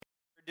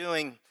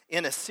doing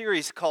in a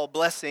series called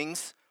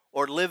Blessings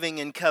or Living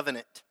in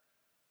Covenant.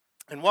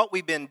 And what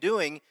we've been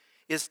doing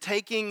is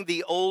taking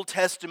the Old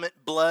Testament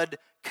blood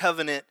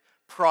covenant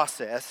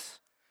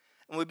process,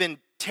 and we've been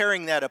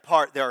tearing that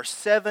apart. There are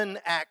 7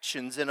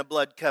 actions in a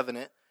blood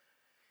covenant,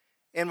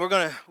 and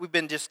we've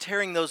been just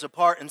tearing those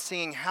apart and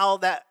seeing how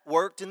that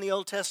worked in the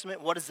Old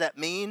Testament. What does that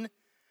mean?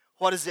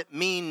 What does it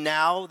mean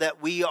now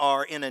that we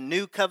are in a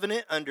new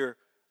covenant under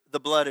the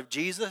blood of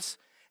Jesus?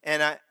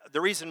 And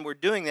the reason we're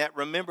doing that,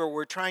 remember,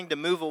 we're trying to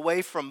move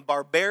away from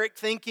barbaric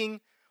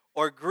thinking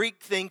or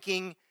Greek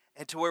thinking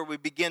and to where we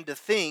begin to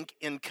think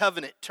in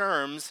covenant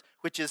terms,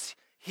 which is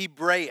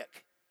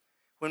Hebraic.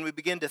 When we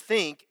begin to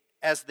think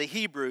as the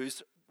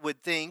Hebrews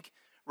would think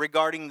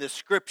regarding the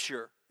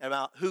Scripture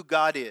about who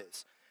God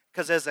is.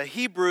 Because as a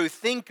Hebrew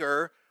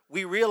thinker,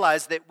 we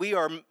realize that we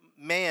are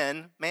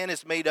man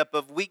is made up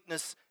of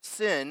weakness,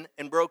 sin,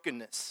 and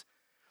brokenness.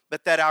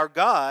 But that our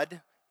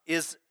God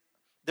is,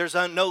 there's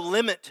no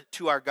limit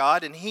to our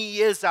God, and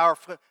He is our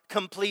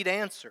complete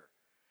answer.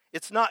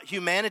 It's not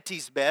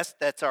humanity's best,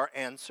 that's our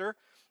answer.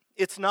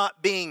 It's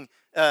not being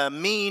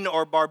mean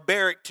or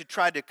barbaric to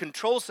try to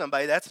control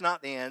somebody, that's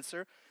not the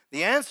answer.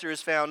 The answer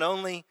is found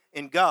only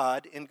in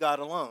God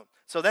alone.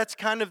 So that's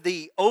kind of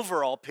the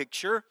overall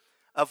picture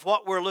of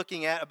what we're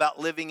looking at about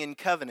living in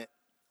covenant.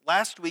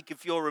 Last week,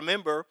 if you'll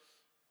remember,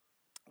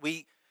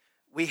 we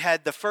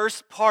had the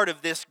first part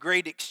of this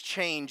great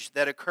exchange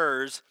that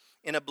occurs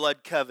in a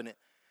blood covenant.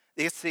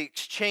 It's the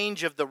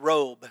exchange of the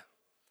robe.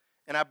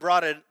 And I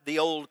brought the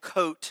old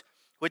coat,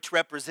 which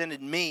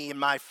represented me and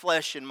my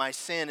flesh and my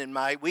sin and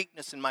my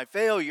weakness and my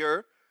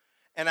failure.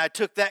 And I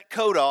took that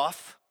coat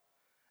off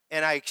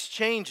and I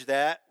exchanged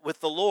that with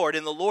the Lord.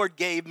 And the Lord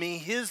gave me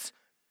His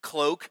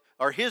cloak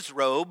or His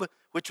robe,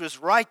 which was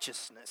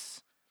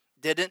righteousness.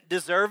 Didn't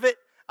deserve it.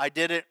 I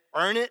didn't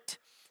earn it.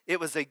 It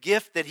was a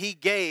gift that He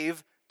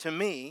gave to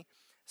me.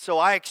 So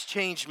I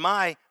exchanged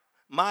my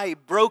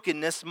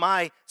brokenness,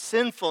 my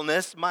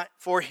sinfulness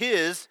for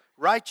His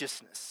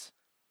righteousness.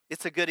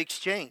 It's a good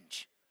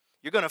exchange.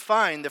 You're going to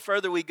find the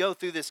further we go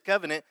through this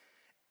covenant,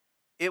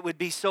 it would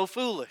be so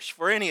foolish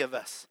for any of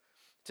us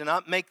to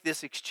not make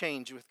this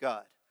exchange with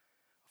God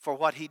for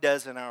what He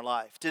does in our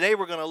life. Today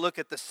we're going to look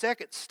at the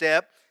second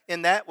step,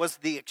 and that was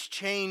the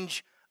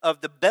exchange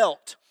of the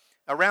belt.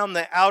 Around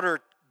the outer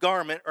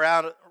garment or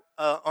out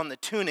on the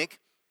tunic,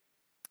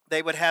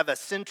 they would have a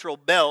central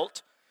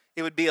belt.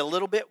 It would be a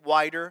little bit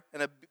wider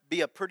and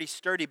be a pretty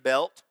sturdy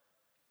belt.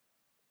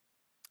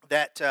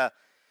 That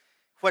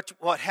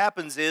what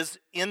happens is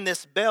in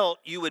this belt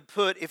you would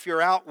put, if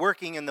you're out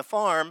working in the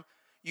farm,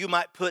 you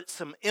might put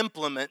some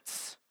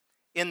implements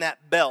in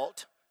that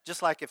belt.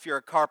 Just like if you're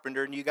a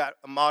carpenter and you got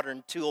a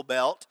modern tool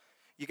belt,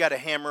 you got a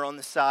hammer on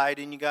the side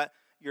and you got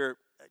your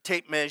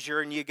tape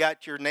measure and you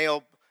got your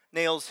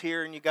nails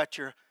here and you got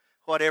your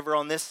whatever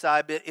on this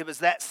side. But it was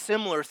that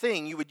similar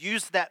thing. You would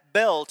use that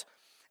belt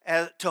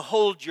to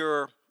hold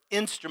your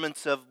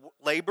instruments of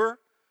labor.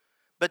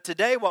 But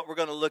today what we're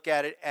going to look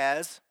at it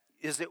as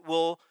is it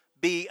will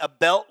be a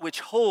belt which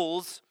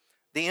holds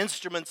the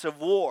instruments of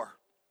war.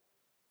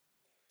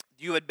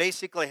 You would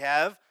basically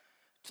have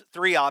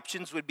 3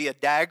 options, would be a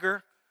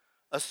dagger,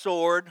 a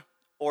sword,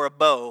 or a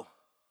bow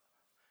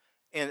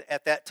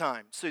at that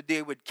time. So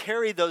they would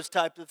carry those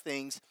types of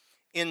things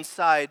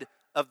inside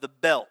of the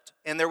belt.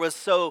 And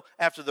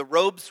after the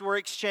robes were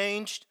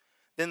exchanged,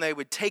 then they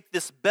would take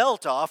this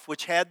belt off,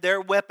 which had their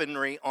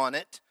weaponry on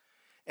it,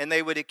 and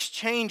they would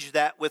exchange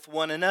that with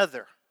one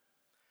another.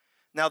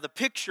 Now the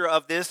picture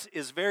of this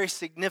is very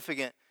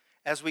significant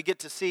as we get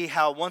to see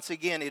how, once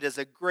again, it is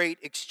a great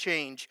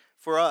exchange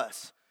for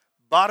us.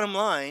 Bottom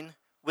line,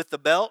 with the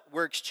belt,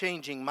 we're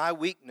exchanging my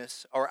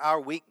weakness or our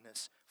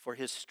weakness for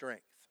His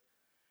strength.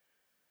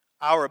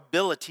 Our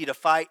ability to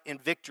fight in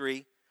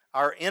victory,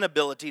 our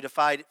inability to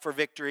fight for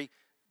victory,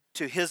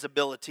 to His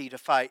ability to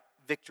fight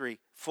victory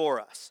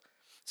for us.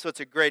 So it's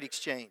a great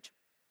exchange.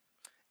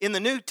 In the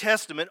New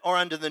Testament or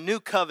under the New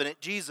Covenant,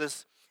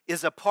 Jesus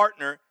is a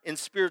partner in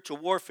spiritual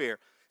warfare.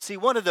 See,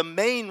 one of the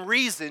main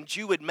reasons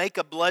you would make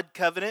a blood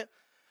covenant,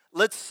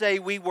 let's say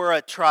we were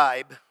a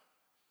tribe,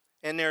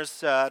 and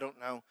there's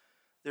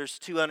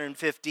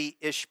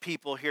 250-ish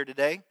people here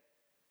today,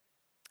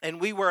 and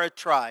we were a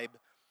tribe.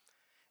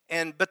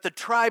 But the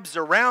tribes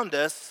around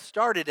us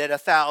started at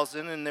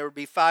 1,000, and there would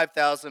be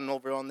 5,000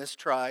 over on this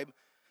tribe,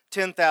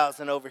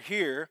 10,000 over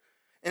here.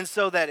 And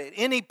so that at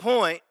any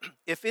point,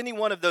 if any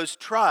one of those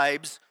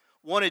tribes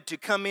wanted to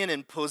come in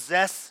and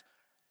possess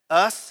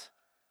us,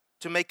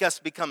 to make us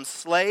become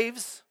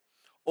slaves,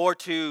 or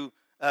to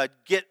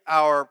get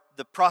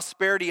the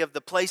prosperity of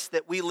the place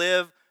that we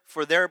live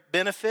for their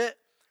benefit,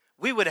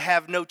 we would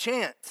have no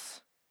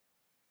chance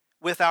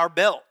with our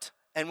belt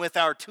and with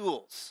our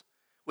tools,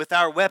 with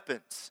our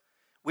weapons.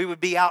 We would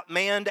be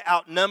outmanned,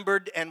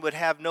 outnumbered, and would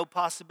have no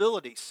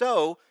possibility.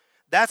 So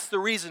that's the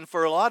reason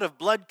for a lot of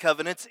blood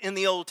covenants in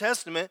the Old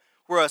Testament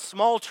where a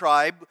small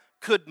tribe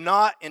could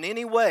not in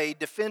any way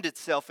defend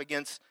itself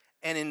against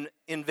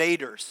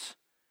invaders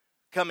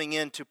coming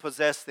in to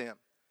possess them.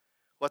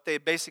 What they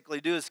basically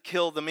do is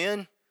kill them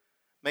in,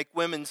 make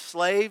women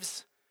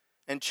slaves,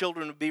 and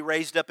children would be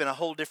raised up in a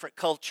whole different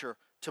culture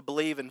to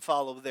believe and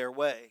follow their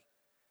way.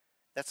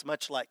 That's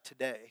much like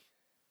today.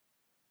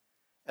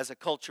 As a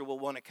culture will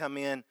want to come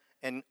in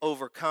and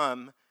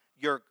overcome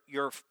your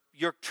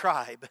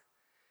tribe.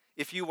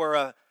 If you were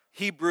a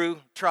Hebrew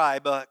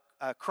tribe,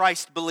 a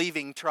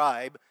Christ-believing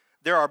tribe,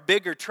 there are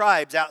bigger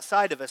tribes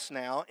outside of us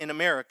now in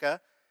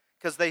America,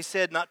 because they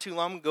said not too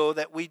long ago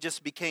that we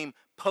just became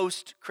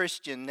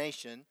post-Christian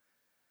nation.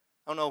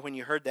 I don't know when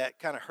you heard that, it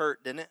kind of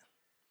hurt, didn't it?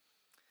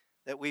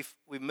 That we've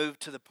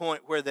moved to the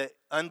point where the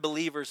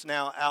unbelievers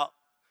now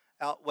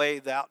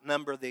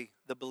outnumber the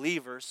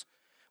believers.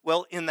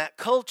 Well, in that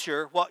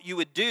culture, what you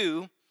would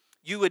do,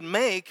 you would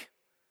make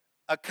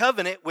a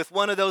covenant with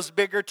one of those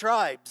bigger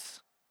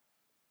tribes,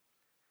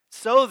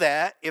 so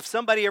that if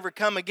somebody ever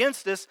come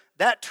against us,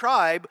 that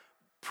tribe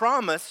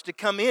promised to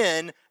come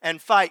in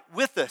and fight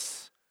with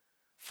us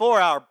for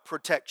our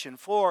protection,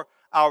 for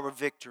our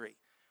victory.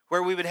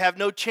 Where we would have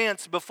no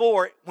chance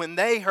before, when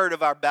they heard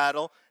of our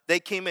battle, they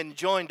came and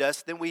joined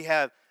us, then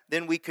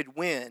we could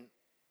win.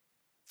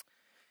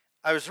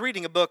 I was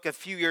reading a book a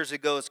few years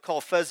ago. It's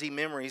called Fuzzy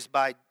Memories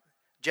by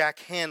Jack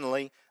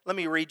Hanley. Let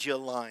me read you a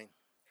line.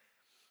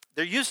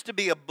 There used to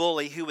be a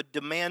bully who would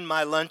demand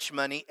my lunch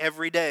money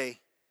every day.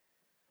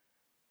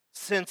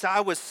 Since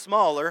I was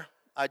smaller,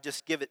 I'd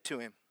just give it to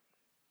him.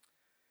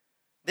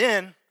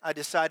 Then I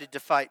decided to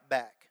fight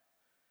back.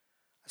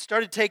 I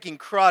started taking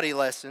karate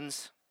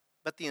lessons,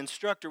 but the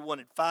instructor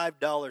wanted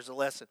 $5 a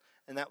lesson,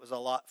 and that was a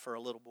lot for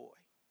a little boy.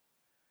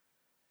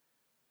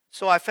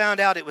 So I found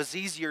out it was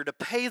easier to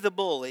pay the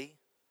bully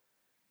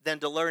than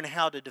to learn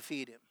how to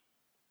defeat him.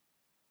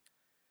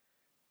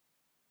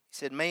 He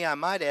said, I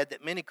might add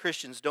that many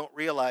Christians don't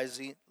realize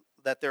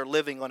that they're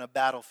living on a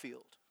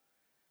battlefield,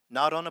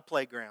 not on a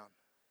playground.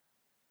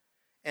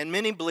 And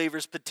many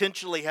believers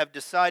potentially have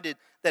decided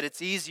that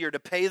it's easier to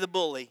pay the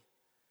bully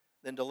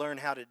than to learn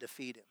how to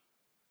defeat him.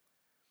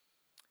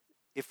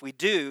 If we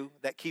do,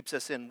 that keeps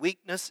us in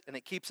weakness, and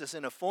it keeps us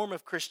in a form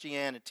of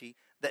Christianity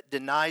that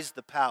denies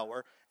the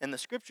power. And the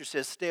Scripture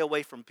says, stay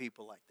away from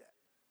people like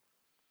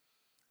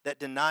that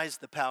denies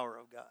the power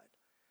of God.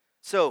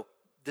 So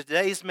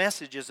today's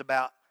message is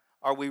about,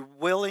 are we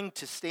willing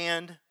to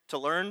stand, to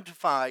learn to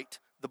fight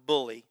the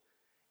bully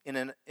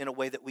in a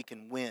way that we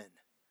can win?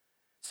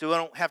 So we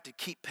don't have to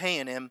keep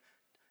paying him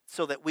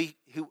so that we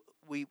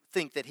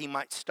think that he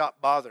might stop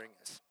bothering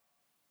us.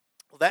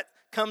 Well, that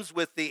comes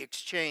with the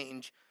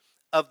exchange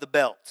of the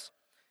belts.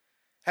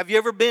 Have you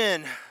ever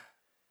been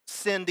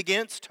sinned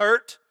against,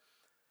 hurt,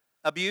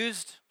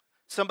 abused?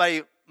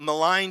 Somebody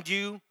maligned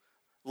you,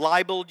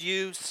 libeled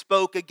you,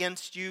 spoke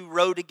against you,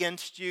 wrote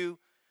against you,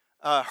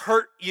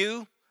 hurt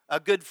you? A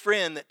good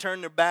friend that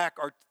turned their back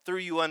or threw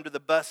you under the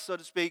bus, so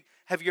to speak.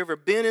 Have you ever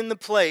been in the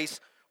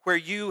place where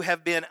you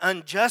have been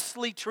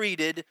unjustly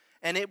treated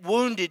and it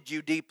wounded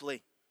you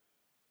deeply?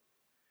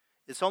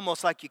 It's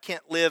almost like you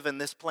can't live in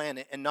this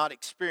planet and not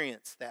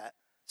experience that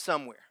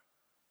somewhere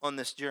on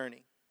this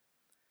journey.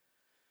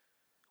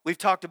 We've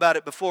talked about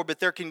it before, but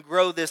there can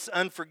grow this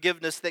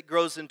unforgiveness that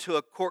grows into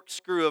a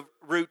corkscrew of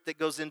root that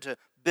goes into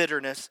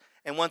bitterness.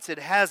 And once it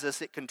has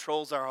us, it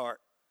controls our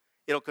heart.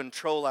 It'll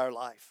control our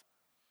life.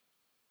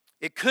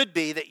 It could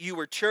be that you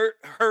were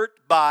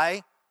hurt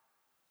by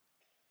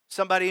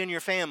somebody in your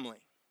family.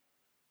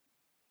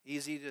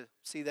 Easy to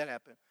see that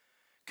happen.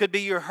 Could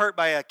be you're hurt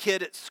by a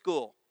kid at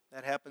school.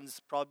 That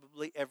happens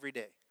probably every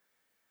day.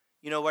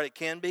 You know what it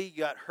can be? You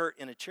got hurt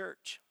in a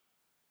church.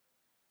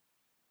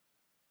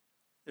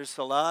 There's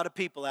a lot of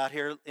people out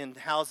here in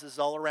houses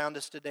all around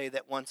us today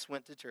that once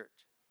went to church.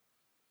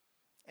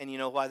 And you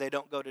know why they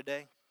don't go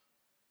today?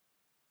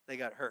 They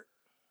got hurt.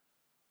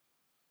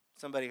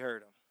 Somebody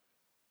hurt them.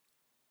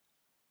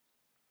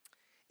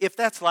 If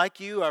that's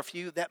like you, or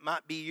if that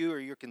might be you, or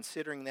you're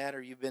considering that,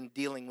 or you've been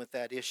dealing with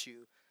that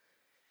issue,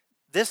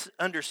 this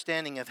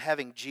understanding of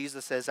having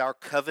Jesus as our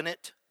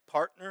covenant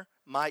partner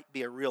might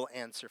be a real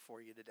answer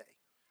for you today.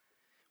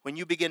 When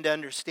you begin to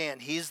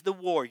understand He's the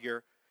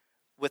warrior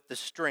with the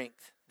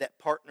strength that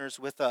partners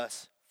with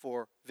us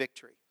for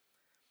victory.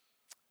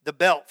 The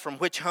belt from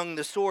which hung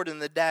the sword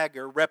and the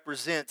dagger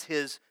represents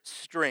His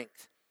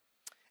strength.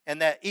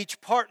 And that each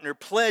partner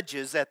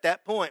pledges at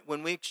that point,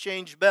 when we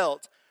exchange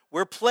belts,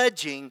 we're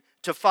pledging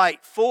to fight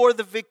for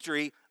the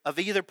victory of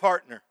either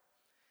partner.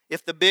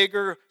 If the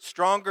bigger,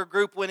 stronger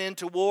group went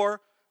into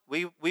war,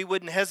 we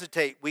wouldn't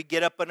hesitate. We'd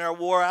get up in our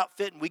war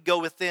outfit and we'd go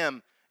with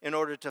them in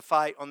order to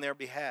fight on their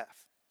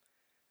behalf.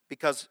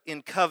 Because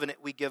in covenant,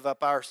 we give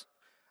up our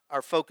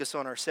focus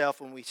on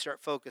ourselves when we start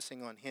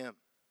focusing on Him.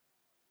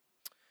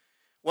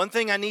 One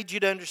thing I need you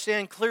to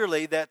understand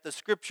clearly, that the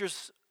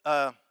Scripture's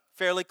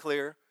fairly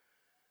clear.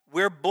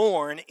 We're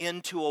born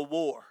into a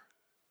war.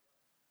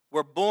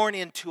 We're born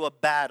into a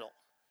battle.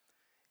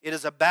 It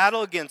is a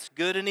battle against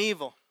good and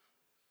evil,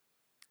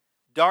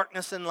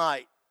 darkness and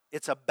light.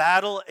 It's a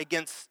battle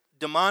against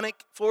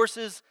demonic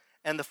forces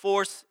and the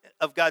force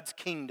of God's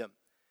kingdom.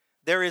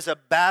 There is a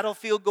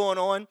battlefield going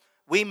on.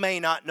 We may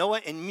not know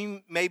it, and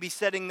you may be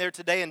sitting there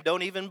today and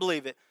don't even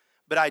believe it.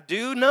 But I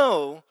do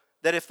know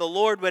that if the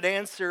Lord would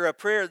answer a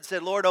prayer that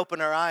said, Lord,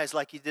 open our eyes,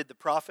 like he did the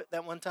prophet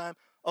that one time,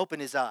 open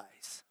his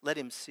eyes, let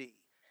him see.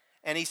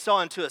 And he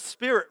saw into a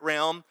spirit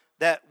realm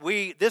that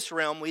this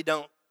realm we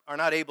are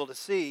not able to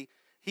see.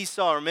 He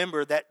saw,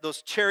 remember, that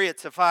those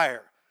chariots of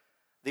fire,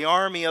 the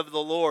army of the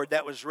Lord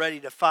that was ready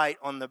to fight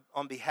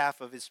on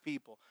behalf of his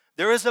people.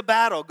 There is a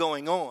battle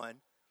going on.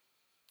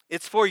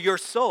 It's for your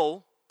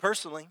soul,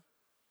 personally.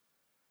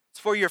 It's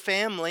for your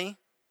family.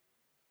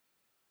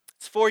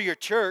 It's for your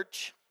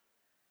church.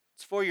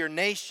 It's for your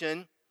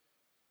nation.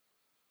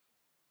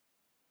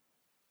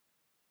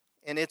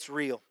 And it's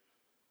real.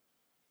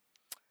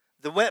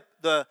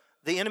 The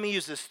enemy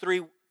uses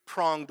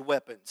three-pronged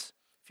weapons.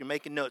 If you're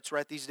making notes,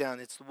 write these down.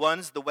 It's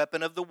the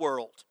weapon of the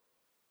world.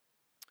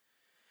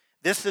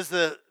 This is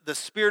the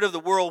spirit of the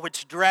world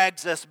which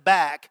drags us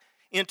back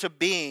into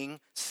being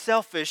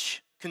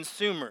selfish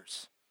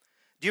consumers.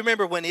 Do you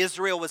remember when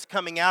Israel was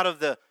coming out of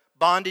the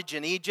bondage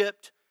in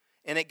Egypt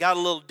and it got a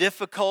little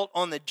difficult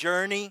on the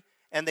journey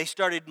and they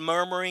started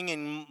murmuring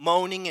and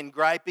moaning and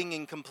griping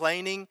and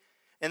complaining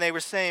and they were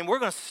saying, we're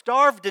going to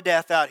starve to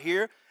death out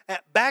here.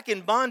 Back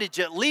in bondage,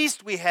 at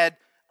least we had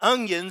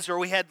onions or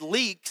we had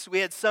leeks, we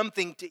had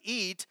something to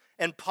eat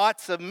and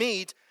pots of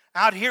meat.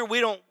 Out here we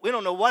don't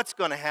know what's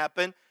going to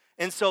happen.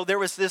 And so there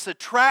was this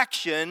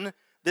attraction,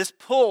 this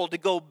pull to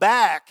go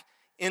back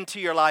into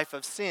your life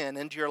of sin,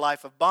 into your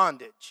life of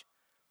bondage,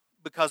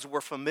 because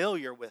we're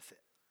familiar with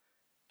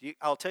it.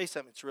 I'll tell you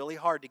something, it's really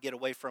hard to get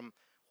away from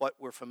what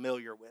we're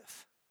familiar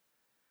with,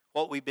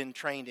 what we've been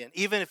trained in.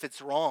 Even if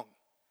it's wrong,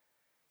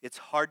 it's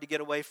hard to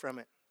get away from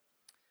it.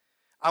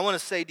 I want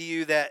to say to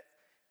you that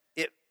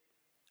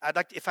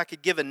if I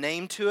could give a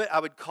name to it, I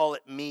would call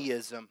it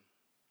meism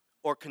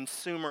or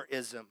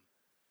consumerism.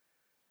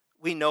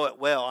 We know it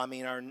well. I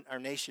mean, our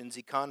nation's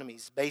economy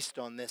is based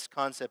on this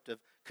concept of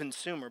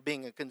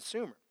being a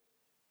consumer.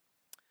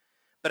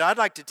 But I'd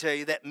like to tell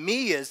you that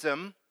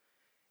meism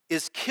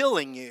is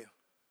killing you.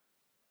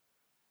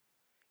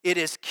 It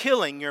is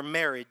killing your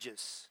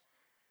marriages.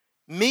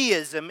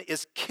 Meism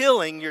is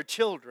killing your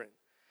children.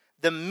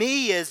 The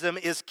meism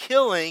is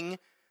killing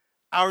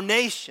our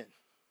nation.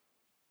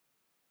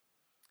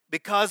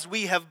 Because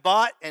we have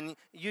bought, and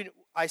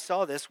I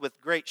saw this with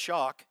great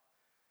shock,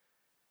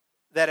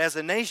 that as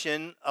a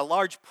nation, a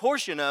large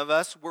portion of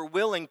us were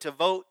willing to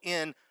vote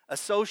in a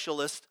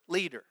socialist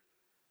leader.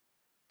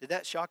 Did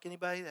that shock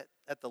anybody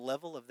at the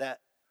level of that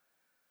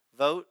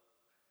vote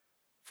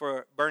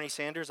for Bernie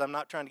Sanders? I'm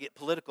not trying to get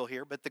political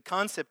here, but the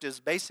concept is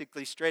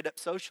basically straight up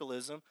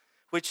socialism,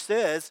 which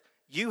says,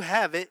 you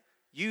have it,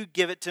 you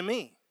give it to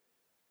me.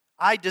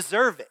 I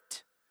deserve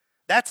it.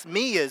 That's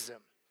meism.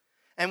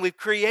 And we've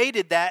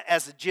created that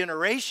as a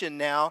generation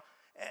now,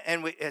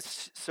 and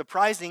it's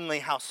surprisingly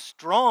how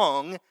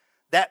strong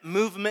that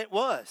movement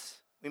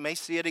was. We may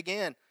see it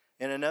again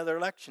in another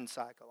election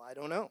cycle. I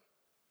don't know.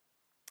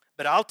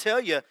 But I'll tell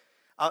you,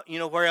 you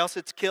know where else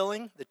it's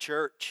killing? The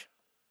church.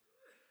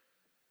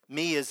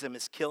 Meism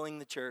is killing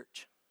the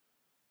church.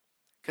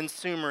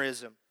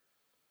 Consumerism.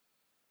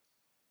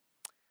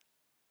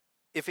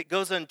 If it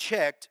goes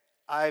unchecked,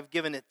 I've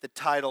given it the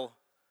title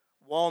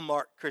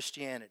Walmart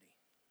Christianity.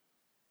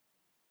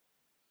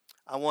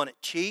 I want it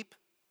cheap.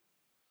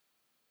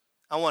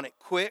 I want it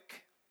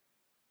quick.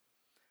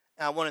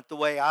 I want it the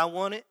way I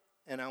want it,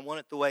 and I want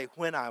it the way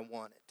when I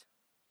want it.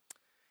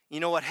 You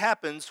know what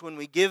happens when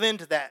we give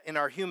into that in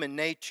our human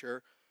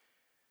nature?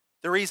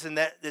 The reason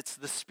that it's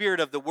the spirit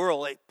of the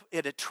world,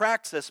 it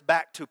attracts us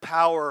back to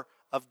power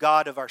of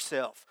God of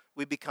ourself.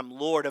 We become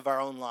Lord of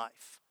our own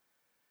life.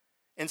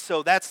 And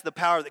so that's the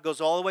power that goes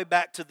all the way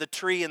back to the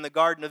tree in the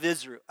Garden of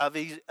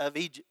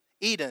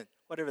Eden,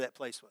 whatever that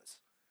place was.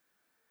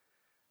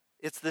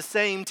 It's the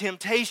same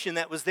temptation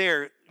that was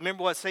there.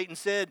 Remember what Satan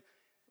said?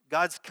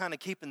 God's kind of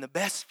keeping the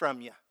best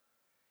from you.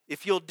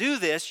 If you'll do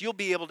this, you'll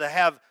be able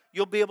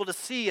to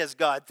see as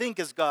God, think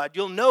as God,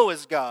 you'll know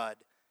as God.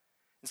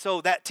 And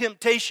so that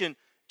temptation,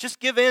 just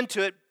give in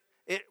to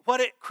it.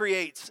 What it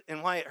creates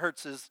and why it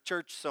hurts His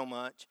church so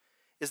much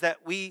is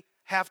that we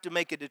have to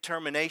make a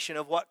determination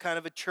of what kind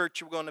of a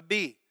church we're going to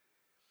be.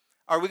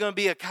 Are we going to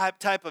be a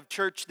type of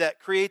church that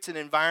creates an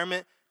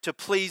environment to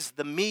please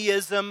the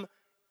meism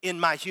in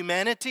my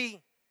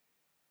humanity,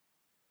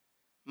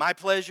 my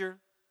pleasure,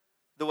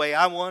 the way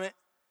I want it,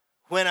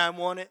 when I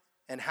want it,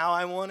 and how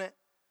I want it?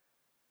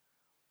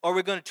 Or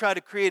we're going to try to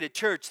create a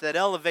church that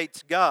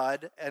elevates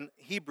God, and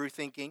Hebrew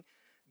thinking,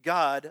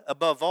 God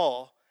above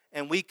all,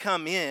 and we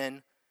come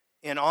in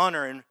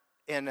honor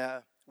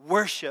and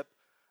worship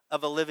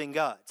of a living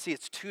God. See,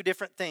 it's two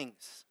different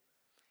things.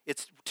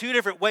 It's two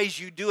different ways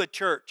you do a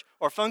church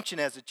or function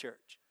as a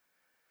church.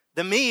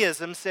 The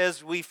meism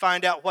says we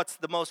find out what's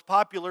the most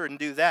popular and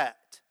do that.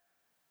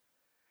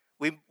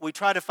 We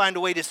try to find a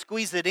way to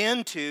squeeze it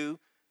into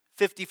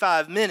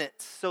 55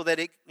 minutes so that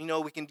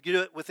we can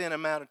do it within an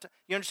amount of time.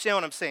 You understand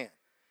what I'm saying?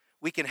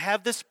 We can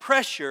have this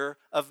pressure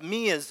of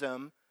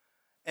meism,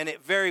 and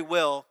it very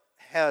well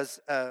has,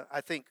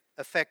 I think,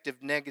 affected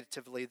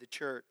negatively the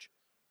church.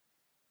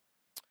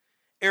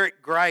 Eric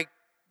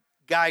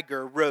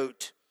Geiger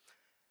wrote,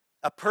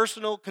 a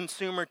personal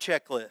consumer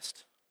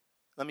checklist.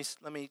 Let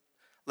me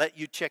let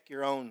you check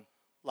your own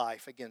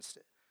life against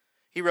it.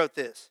 He wrote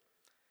this: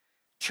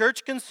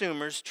 church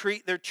consumers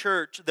treat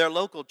their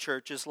local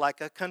churches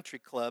like a country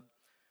club.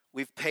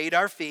 We've paid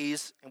our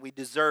fees and we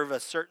deserve a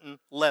certain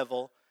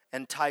level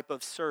and type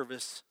of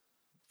service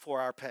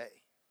for our pay.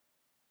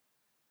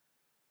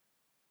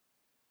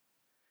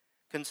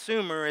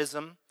 Consumers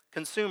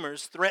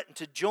threaten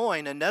to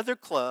join another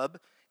club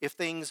if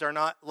things are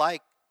not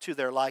to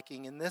their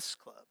liking in this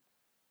club.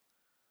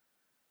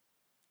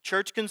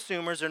 Church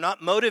consumers are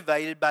not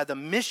motivated by the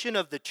mission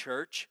of the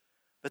church,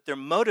 but they're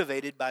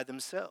motivated by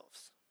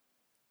themselves.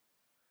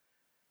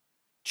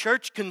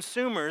 Church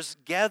consumers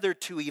gather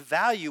to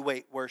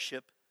evaluate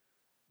worship,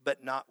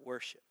 but not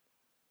worship.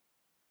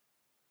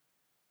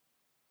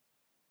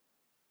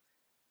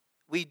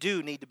 We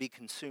do need to be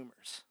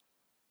consumers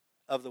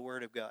of the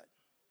Word of God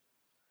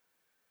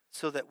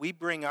so that we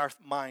bring our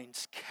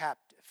minds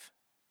captive.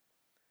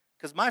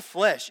 Because my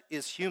flesh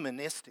is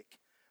humanistic.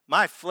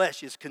 My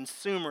flesh is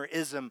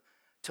consumerism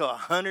to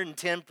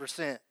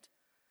 110%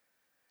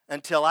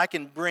 until I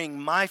can bring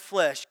my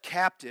flesh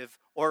captive,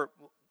 or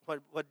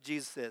what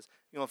Jesus says,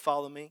 you want to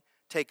follow me?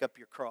 Take up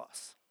your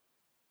cross.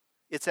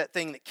 It's that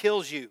thing that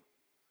kills you.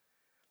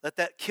 Let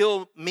that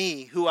kill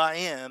me, who I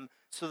am,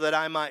 so that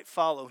I might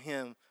follow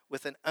him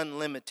with an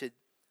unlimited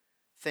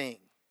thing.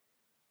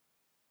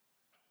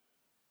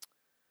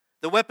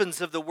 The weapons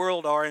of the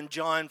world are in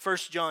 1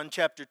 John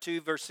chapter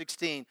 2, verse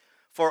 16.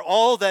 For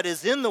all that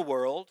is in the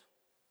world,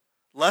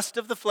 lust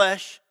of the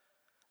flesh,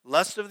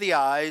 lust of the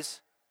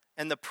eyes,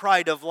 and the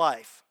pride of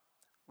life.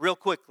 Real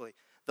quickly,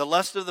 the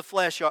lust of the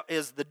flesh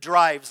is the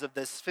drives of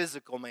this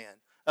physical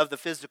man, of the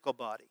physical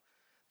body.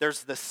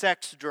 There's the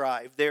sex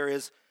drive. There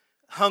is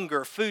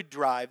hunger, food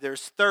drive.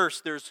 There's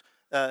thirst. There's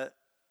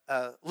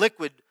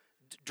liquid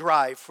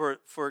drive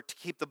to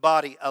keep the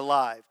body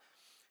alive.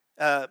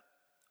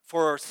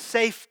 For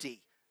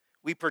safety,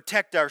 we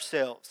protect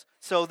ourselves.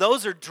 So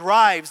those are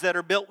drives that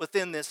are built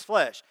within this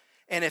flesh.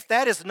 And if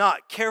that is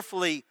not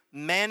carefully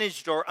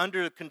managed or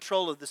under the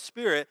control of the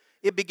Spirit,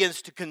 it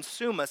begins to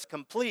consume us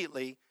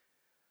completely,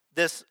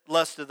 this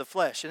lust of the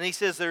flesh. And he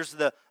says there's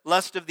the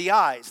lust of the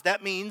eyes.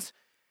 That means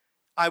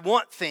I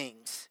want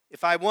things.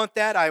 If I want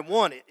that, I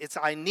want it.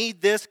 I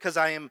need this because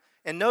I am.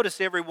 And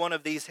notice every one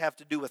of these have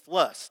to do with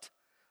lust.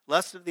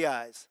 Lust of the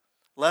eyes,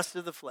 lust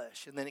of the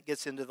flesh. And then it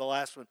gets into the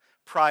last one,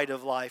 pride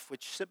of life,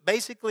 which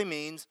basically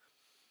means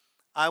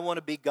I want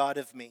to be God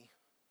of me,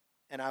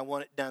 and I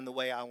want it done the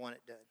way I want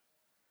it done.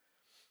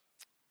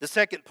 The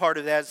second part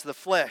of that is the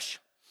flesh.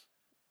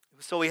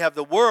 So we have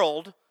the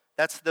world,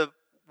 that's the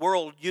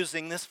world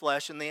using this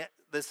flesh, and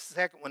the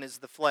second one is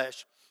the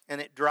flesh,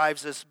 and it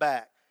drives us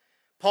back.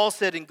 Paul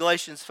said in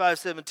Galatians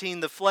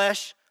 5:17, the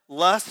flesh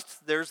lusts,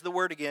 there's the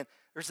word again,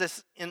 there's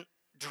this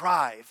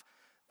drive.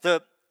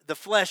 The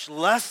flesh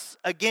lusts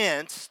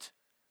against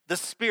the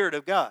Spirit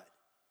of God.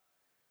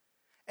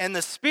 And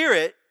the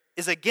Spirit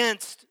is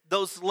against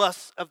those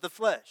lusts of the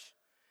flesh.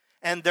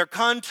 And they're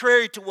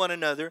contrary to one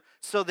another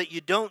so that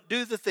you don't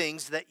do the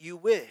things that you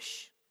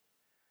wish.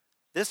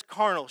 This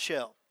carnal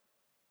shell,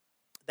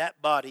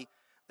 that body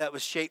that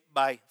was shaped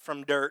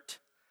from dirt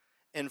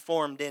and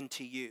formed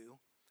into you,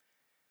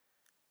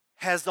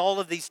 has all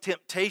of these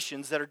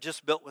temptations that are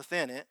just built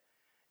within it.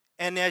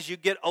 And as you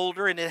get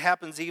older, and it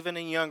happens even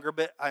in younger,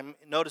 but I'm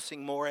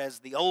noticing more as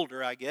the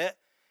older I get,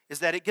 is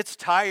that it gets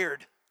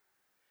tired.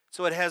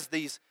 So it has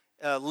these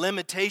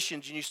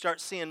limitations, and you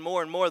start seeing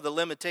more and more of the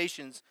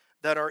limitations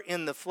that are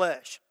in the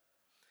flesh.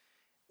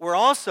 We're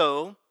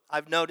also,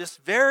 I've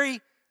noticed, very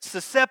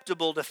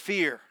susceptible to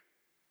fear.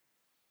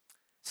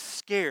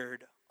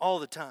 Scared all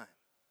the time.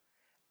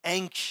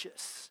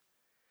 Anxious.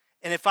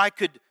 And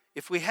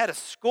if we had a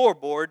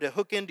scoreboard to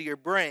hook into your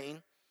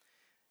brain,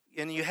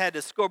 and you had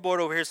a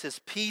scoreboard over here that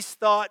says peace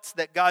thoughts,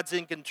 that God's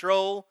in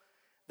control,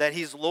 that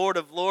he's Lord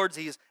of Lords,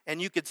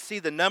 and you could see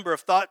the number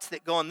of thoughts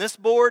that go on this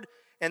board,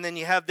 and then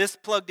you have this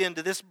plugged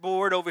into this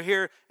board over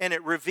here, and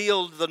it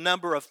revealed the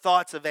number of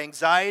thoughts of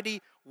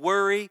anxiety,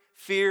 worry,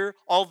 fear,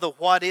 all the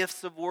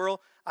what-ifs of the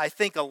world. I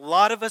think a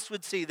lot of us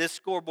would see this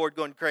scoreboard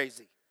going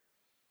crazy.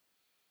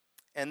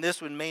 And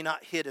this one may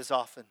not hit as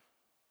often.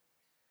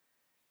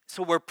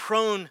 So we're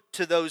prone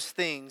to those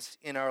things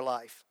in our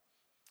life.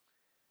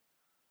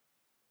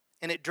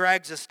 And it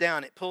drags us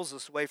down. It pulls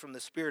us away from the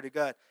Spirit of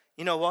God.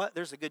 You know what?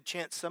 There's a good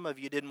chance some of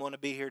you didn't want to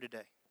be here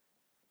today.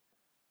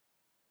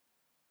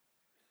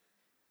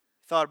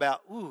 Thought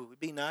about, it'd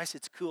be nice,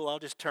 it's cool, I'll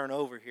just turn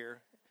over here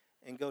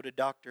and go to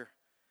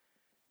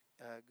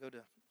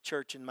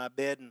church in my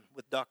bed and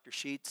with Dr.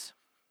 Sheets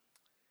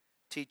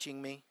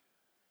teaching me.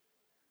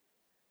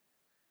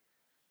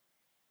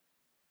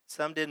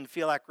 Some didn't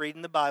feel like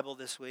reading the Bible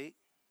this week.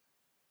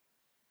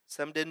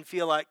 Some didn't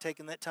feel like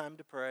taking that time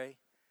to pray.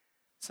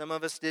 Some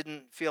of us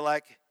didn't feel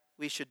like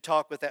we should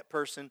talk with that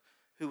person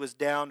who was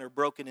down or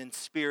broken in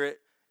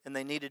spirit and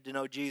they needed to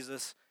know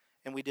Jesus,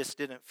 and we just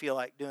didn't feel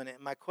like doing it.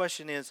 My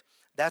question is,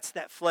 that's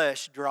that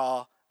flesh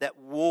draw that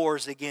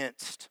wars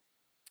against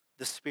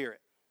the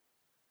Spirit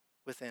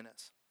within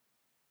us.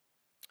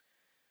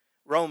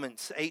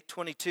 Romans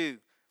 8:22,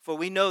 for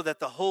we know that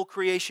the whole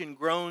creation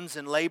groans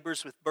and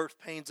labors with birth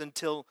pains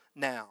until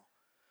now.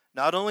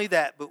 Not only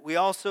that, but we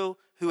also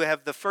who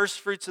have the first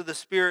fruits of the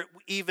Spirit,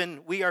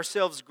 even we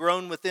ourselves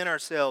groan within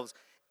ourselves,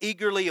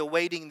 eagerly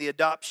awaiting the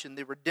adoption,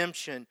 the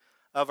redemption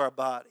of our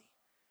body.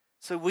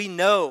 So we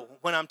know,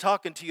 when I'm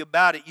talking to you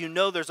about it, you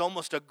know there's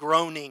almost a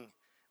groaning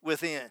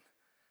within,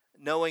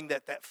 knowing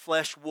that that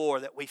flesh war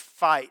that we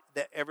fight,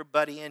 that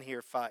everybody in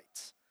here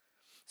fights.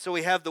 So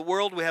we have the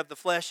world, we have the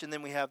flesh, and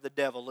then we have the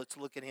devil. Let's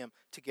look at him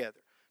together,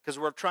 because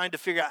we're trying to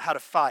figure out how to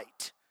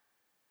fight.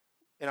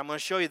 And I'm going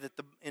to show you that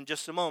in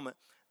just a moment.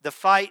 The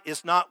fight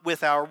is not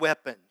with our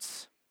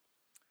weapons.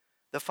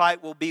 The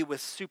fight will be with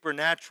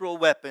supernatural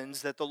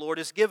weapons that the Lord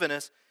has given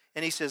us.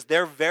 And he says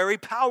they're very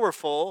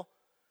powerful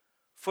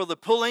for the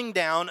pulling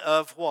down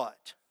of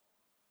what?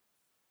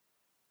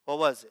 What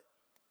was it?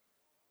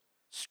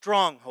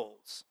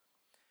 Strongholds.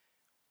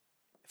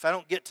 If I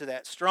don't get to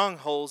that,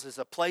 strongholds is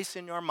a place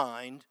in your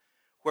mind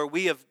where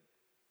we have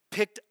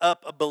picked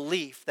up a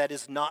belief that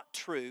is not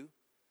true,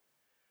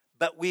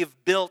 but we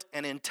have built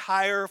an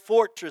entire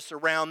fortress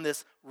around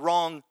this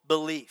wrong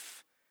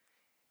belief.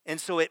 And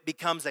so it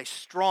becomes a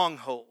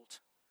stronghold.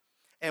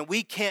 And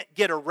we can't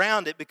get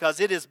around it because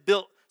it has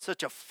built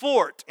such a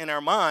fort in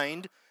our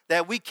mind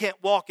that we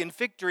can't walk in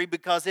victory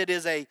because it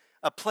is a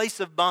place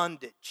of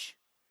bondage.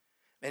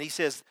 And he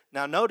says,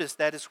 now notice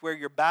that is where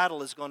your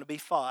battle is going to be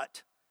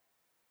fought,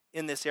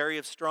 in this area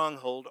of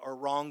stronghold or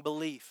wrong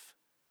belief.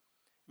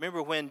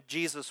 Remember when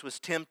Jesus was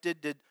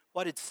tempted,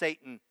 what did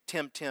Satan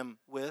tempt him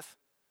with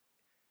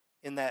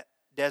in that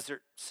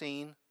desert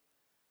scene?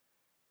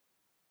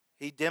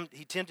 He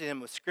tempted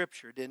him with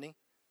Scripture, didn't he?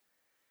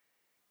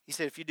 He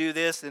said, if you do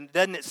this, and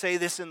doesn't it say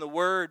this in the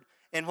Word?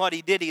 And what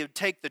he did, he would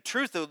take the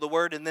truth of the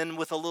Word and then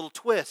with a little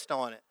twist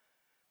on it,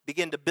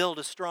 begin to build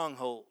a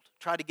stronghold.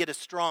 Try to get a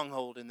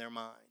stronghold in their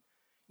mind.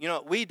 You know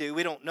what we do?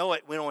 We don't know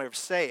it. We don't ever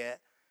say it.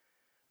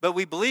 But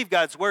we believe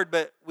God's Word,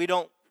 but we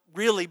don't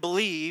really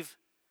believe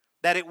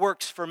that it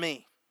works for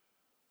me.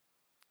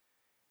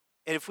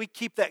 And if we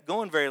keep that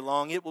going very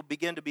long, it will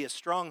begin to be a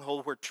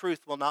stronghold where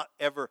truth will not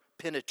ever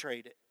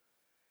penetrate it,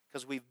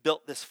 because we've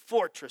built this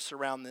fortress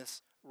around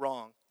this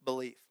wrong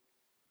belief.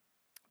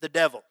 The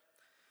devil.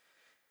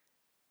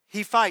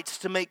 He fights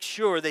to make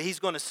sure that he's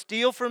going to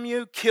steal from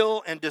you,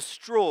 kill, and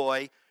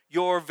destroy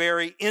your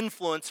very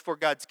influence for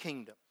God's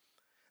kingdom.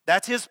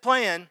 That's his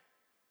plan.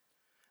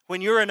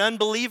 When you're an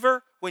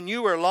unbeliever, when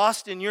you are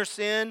lost in your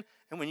sin,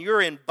 and when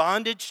you're in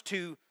bondage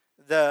to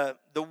the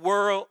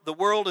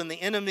world and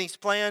the enemy's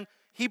plan,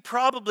 he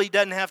probably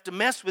doesn't have to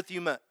mess with you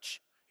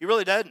much. He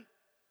really doesn't.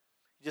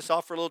 You just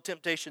offer a little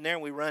temptation there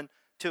and we run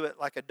to it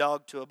like a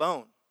dog to a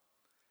bone.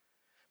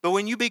 But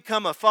when you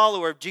become a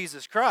follower of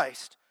Jesus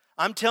Christ,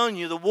 I'm telling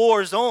you, the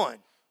war's on.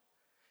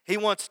 He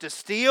wants to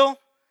steal,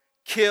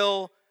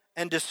 kill,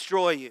 and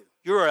destroy you.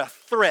 You're a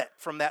threat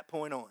from that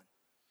point on.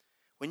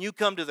 When you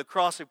come to the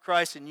cross of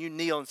Christ and you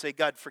kneel and say,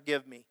 God,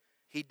 forgive me,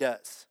 he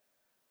does.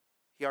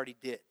 He already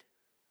did.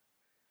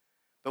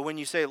 But when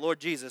you say, Lord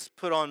Jesus,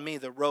 put on me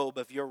the robe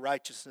of your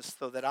righteousness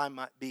so that I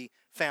might be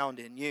found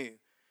in you,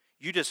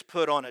 you just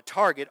put on a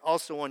target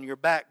also on your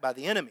back by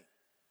the enemy.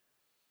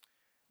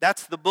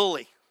 That's the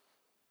bully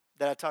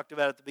that I talked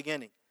about at the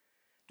beginning.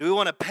 Do we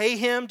want to pay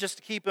him just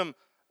to keep him,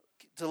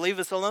 to leave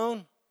us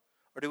alone?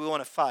 Or do we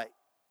want to fight?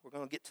 We're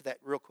going to get to that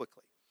real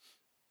quickly.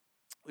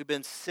 We've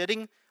been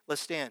sitting.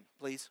 Let's stand,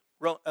 please.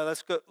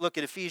 Let's go look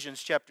at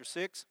Ephesians chapter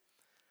 6.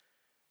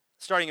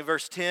 Starting in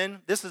verse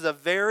 10. This is a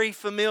very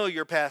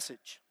familiar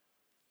passage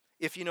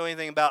if you know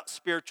anything about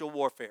spiritual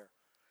warfare.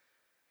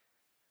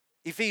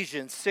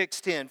 Ephesians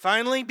 6:10.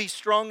 Finally, be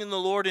strong in the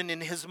Lord and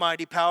in his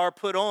mighty power.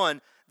 Put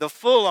on the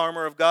full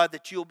armor of God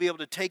that you'll be able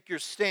to take your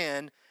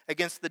stand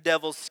against the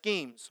devil's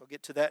schemes. I'll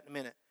get to that in a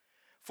minute.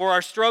 For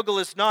our struggle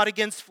is not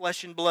against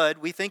flesh and blood.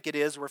 We think it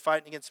is. We're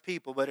fighting against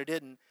people, but it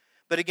isn't.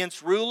 But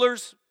against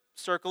rulers,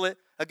 circle it,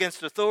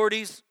 against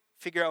authorities,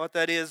 figure out what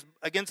that is,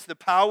 against the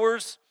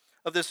powers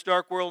of this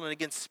dark world, and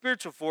against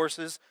spiritual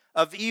forces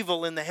of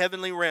evil in the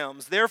heavenly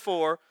realms.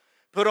 Therefore,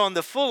 put on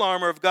the full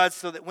armor of God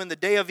so that when the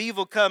day of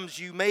evil comes,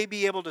 you may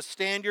be able to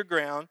stand your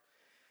ground.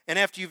 And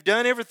after you've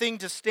done everything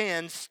to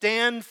stand,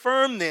 stand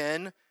firm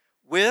then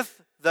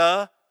with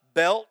the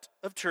belt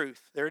of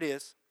truth. There it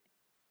is.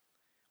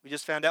 We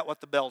just found out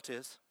what the belt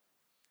is.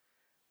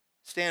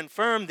 Stand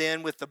firm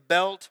then with the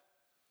belt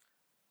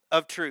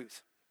of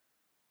truth,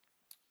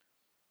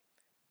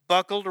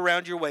 buckled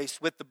around your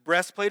waist, with the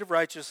breastplate of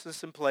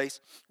righteousness in place,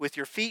 with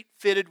your feet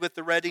fitted with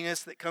the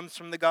readiness that comes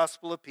from the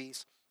gospel of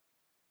peace.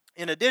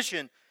 In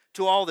addition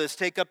to all this,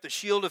 take up the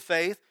shield of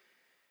faith,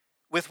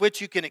 with which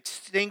you can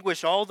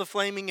extinguish all the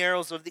flaming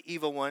arrows of the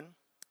evil one.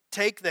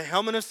 Take the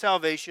helmet of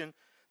salvation,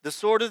 the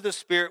sword of the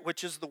Spirit,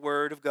 which is the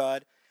word of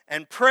God,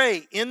 and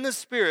pray in the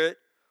Spirit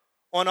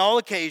on all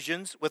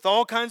occasions, with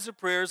all kinds of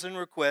prayers and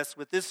requests.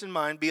 With this in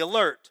mind, be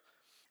alert,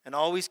 and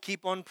always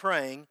keep on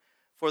praying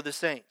for the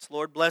saints.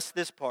 Lord, bless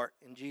this part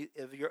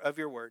of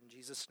your word. In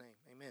Jesus' name,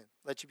 amen.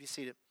 Let you be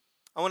seated.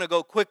 I want to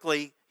go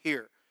quickly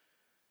here.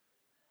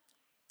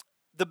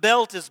 The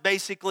belt is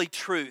basically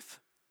truth.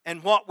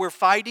 And what we're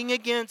fighting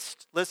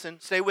against, listen,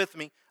 stay with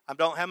me, I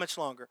don't have much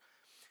longer.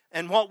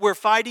 And what we're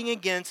fighting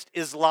against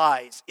is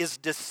lies, is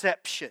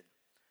deception.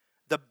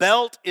 The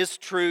belt is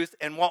truth,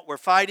 and what we're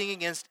fighting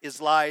against is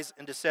lies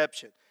and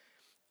deception.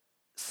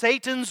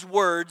 Satan's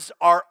words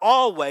are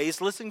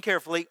always, listen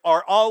carefully,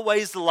 are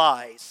always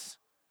lies.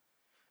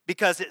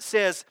 Because it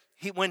says,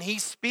 when he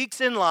speaks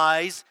in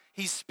lies,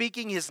 he's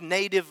speaking his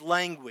native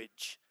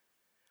language.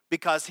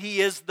 Because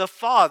he is the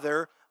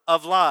father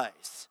of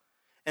lies.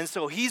 And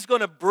so he's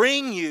going to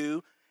bring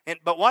you,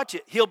 but watch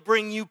it, he'll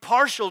bring you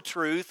partial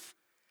truth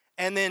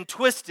and then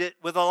twist it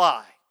with a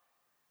lie.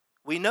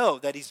 We know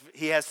that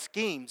he has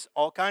schemes,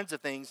 all kinds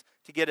of things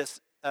to get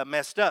us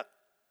messed up.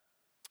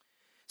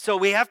 So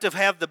we have to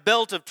have the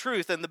belt of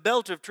truth. And the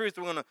belt of truth,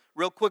 we're going to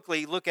real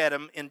quickly look at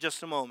them in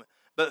just a moment.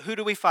 But who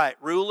do we fight?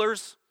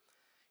 Rulers?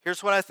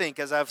 Here's what I think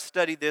as I've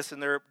studied this,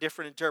 and there are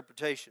different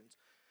interpretations.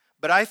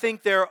 But I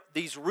think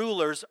these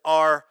rulers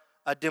are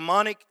a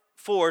demonic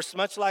force,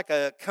 much like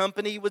a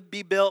company would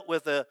be built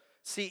with a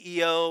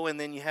CEO, and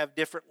then you have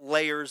different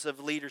layers of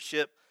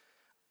leadership,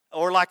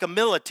 or like a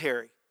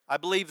military. I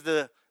believe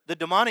the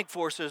demonic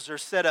forces are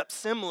set up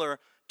similar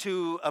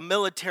to a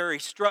military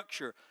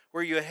structure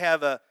where you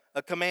have a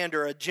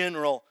commander, a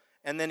general,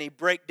 and then he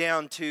break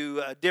down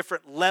to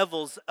different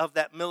levels of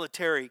that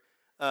military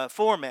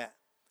format.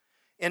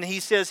 And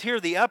he says here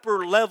the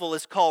upper level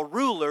is called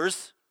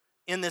rulers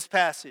in this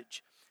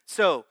passage.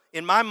 So,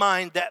 in my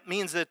mind, that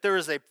means that there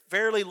is a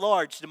fairly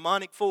large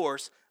demonic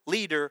force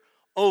leader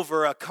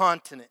over a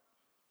continent.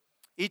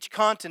 Each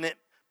continent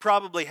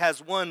probably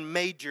has one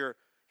major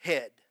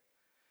head.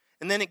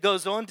 And then it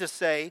goes on to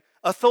say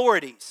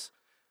authorities.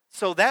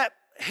 So that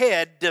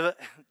head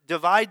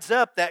divides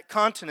up that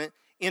continent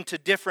into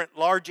different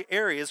large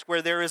areas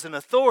where there is an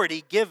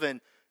authority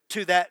given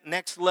to that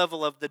next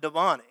level of the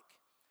demonic.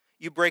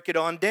 You break it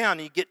on down,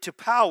 you get to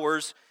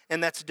powers,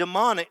 and that's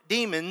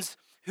demons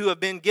who have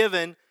been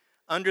given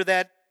under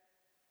that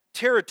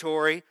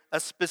territory a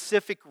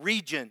specific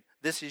region.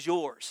 This is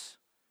yours.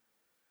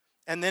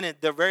 And then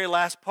at the very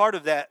last part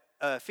of that,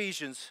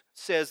 Ephesians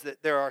says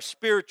that there are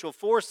spiritual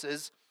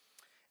forces,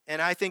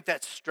 and I think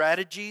that's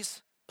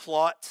strategies,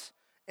 plots,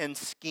 and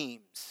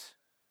schemes.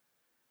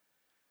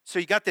 So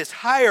you got this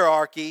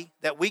hierarchy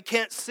that we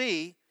can't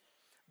see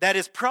that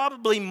is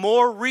probably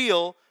more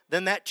real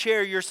than that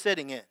chair you're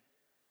sitting in.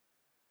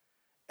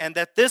 And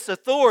that this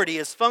authority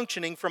is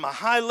functioning from a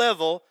high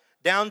level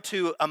down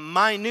to a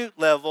minute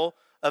level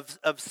of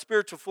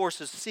spiritual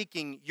forces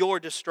seeking your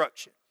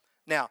destruction.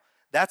 Now,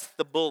 that's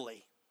the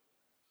bully.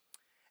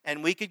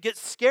 And we could get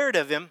scared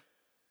of him.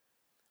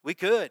 We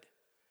could.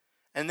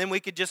 And then we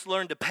could just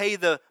learn to pay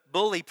the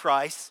bully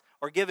price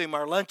or give him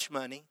our lunch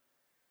money.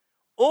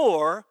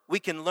 Or we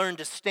can learn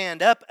to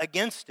stand up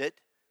against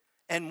it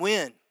and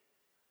win.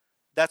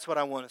 That's what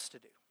I want us to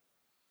do.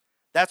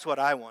 That's what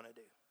I want to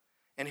do.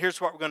 And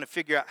here's what we're going to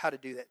figure out how to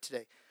do that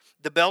today.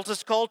 The belt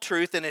is called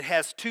truth, and it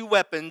has two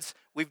weapons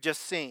we've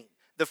just seen.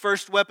 The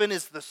first weapon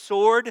is the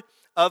sword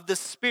of the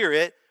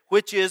Spirit,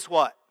 which is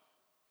what?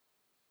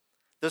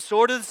 The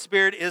sword of the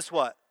Spirit is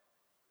what?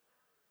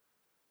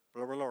 The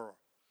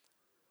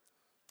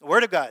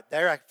Word of God.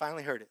 There, I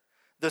finally heard it.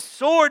 The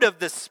sword of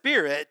the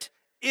Spirit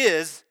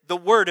is the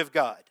Word of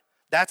God.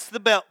 That's the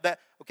belt.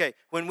 Okay,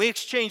 when we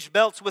exchanged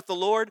belts with the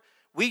Lord,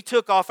 we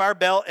took off our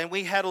belt and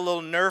we had a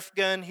little Nerf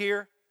gun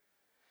here.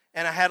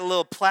 And I had a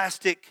little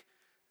plastic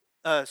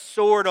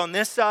sword on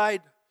this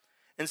side.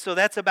 And so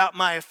that's about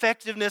my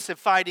effectiveness of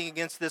fighting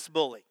against this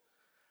bully.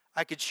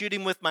 I could shoot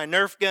him with my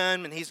Nerf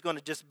gun and he's going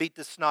to just beat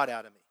the snot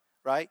out of me,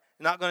 right?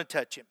 I'm not going to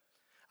touch him.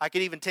 I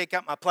could even take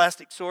out my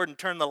plastic sword and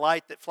turn the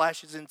light that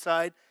flashes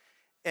inside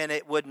and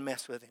it wouldn't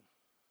mess with him.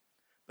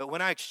 But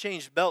when I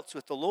exchanged belts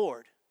with the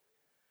Lord,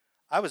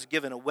 I was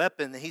given a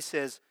weapon that he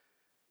says,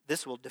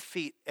 this will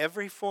defeat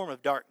every form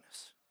of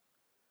darkness.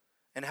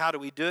 And how do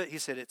we do it? He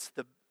said,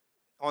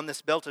 on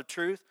this belt of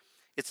truth,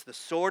 it's the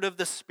sword of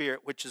the Spirit,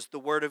 which is the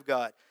Word of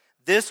God.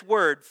 This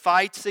word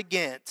fights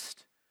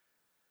against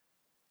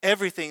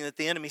everything that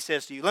the enemy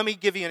says to you. Let me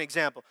give you an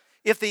example.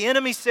 If the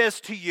enemy says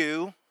to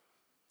you,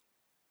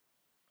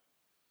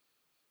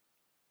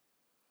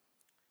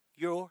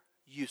 you're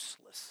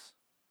useless.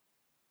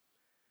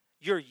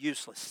 You're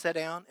useless. Sit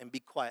down and be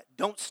quiet.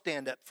 Don't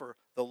stand up for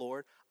the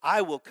Lord.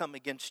 I will come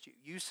against you.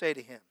 You say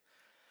to him,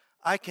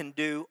 I can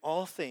do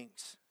all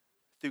things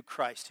through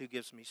Christ who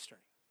gives me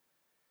strength.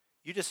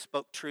 You just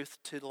spoke truth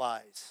to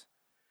lies.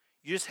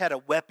 You just had a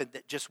weapon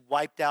that just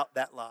wiped out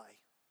that lie.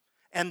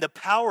 And the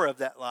power of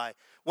that lie.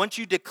 Once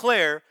you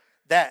declare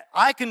that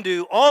I can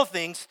do all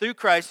things through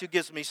Christ who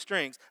gives me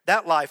strength,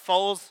 that lie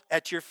falls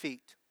at your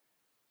feet.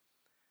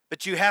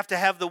 But you have to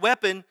have the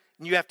weapon,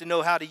 and you have to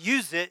know how to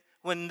use it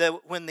when the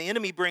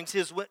enemy brings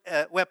his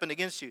weapon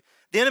against you.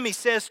 The enemy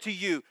says to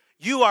you,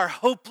 you are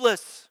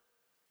hopeless.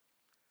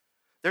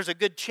 There's a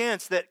good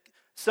chance that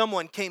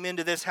someone came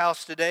into this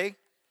house today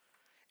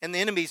and the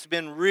enemy's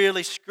been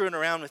really screwing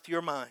around with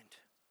your mind,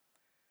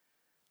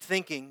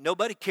 thinking,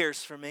 nobody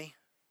cares for me.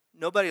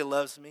 Nobody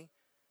loves me.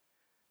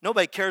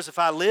 Nobody cares if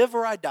I live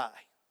or I die.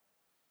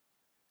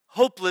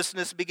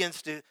 Hopelessness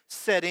begins to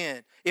set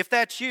in. If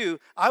that's you,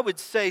 I would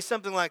say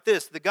something like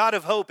this: the God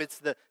of hope. It's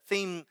the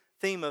theme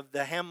of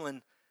the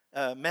Hamlin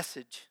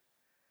message.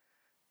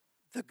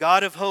 The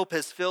God of hope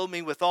has filled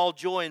me with all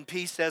joy and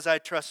peace as I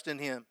trust in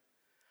Him.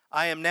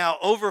 I am now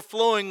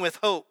overflowing with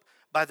hope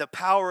by the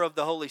power of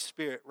the Holy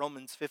Spirit.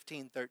 Romans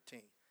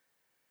 15:13.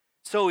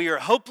 So you're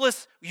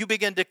hopeless. You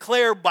begin to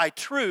declare by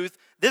truth,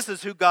 this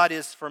is who God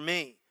is for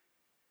me.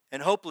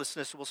 And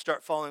hopelessness will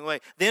start falling away.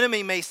 The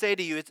enemy may say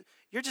to you,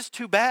 you're just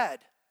too bad.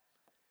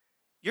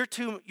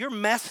 You're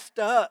messed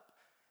up.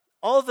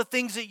 All the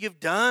things that you've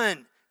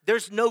done,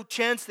 there's no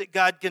chance that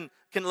God can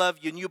love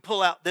you. And you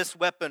pull out this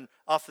weapon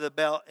off of the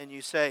belt and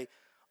you say,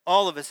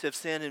 all of us have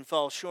sinned and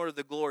fall short of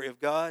the glory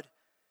of God,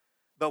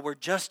 but we're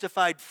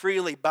justified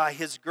freely by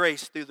His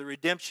grace through the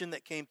redemption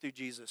that came through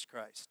Jesus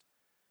Christ.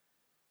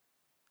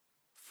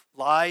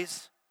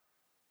 Lies,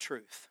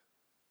 truth.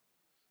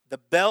 The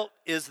belt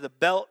is the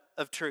belt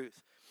of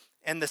truth.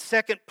 And the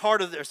second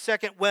part of their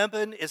second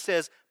weapon, it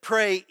says,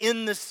 pray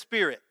in the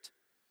Spirit.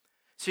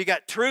 So you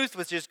got truth,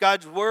 which is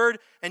God's Word,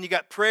 and you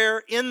got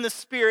prayer in the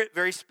Spirit,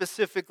 very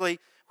specifically,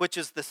 which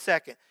is the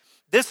second.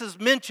 This is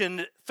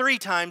mentioned 3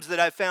 times that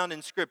I found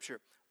in Scripture.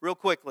 Real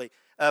quickly,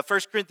 1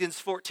 Corinthians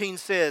 14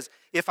 says,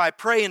 if I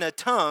pray in a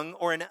tongue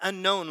or an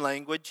unknown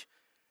language,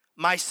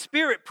 my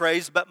spirit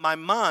prays, but my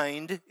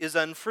mind is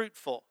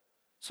unfruitful.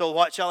 So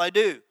what shall I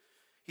do?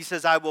 He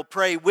says, I will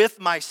pray with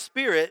my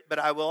spirit, but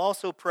I will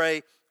also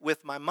pray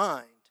with my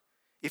mind.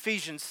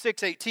 Ephesians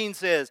 6:18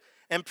 says,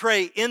 and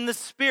pray in the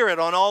Spirit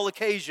on all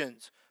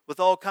occasions with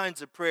all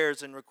kinds of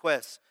prayers and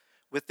requests.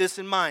 With this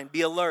in mind,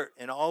 be alert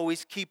and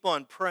always keep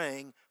on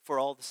praying for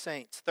all the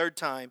saints. Third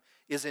time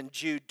is in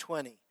Jude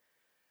 20.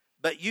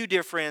 But you,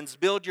 dear friends,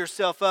 build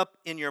yourself up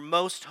in your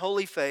most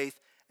holy faith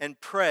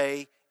and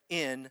pray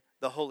in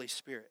the Holy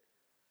Spirit.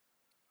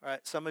 All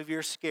right, some of you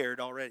are scared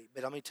already,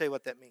 but let me tell you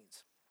what that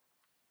means.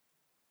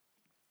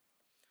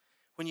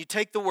 When you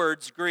take the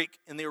words Greek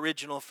in the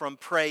original from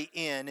pray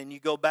in and you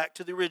go back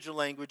to the original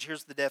language,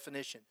 here's the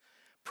definition.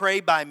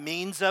 Pray by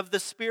means of the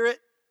Spirit.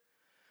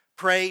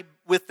 Pray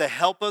with the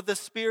help of the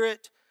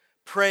Spirit.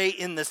 Pray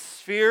in the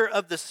sphere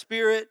of the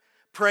Spirit.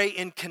 Pray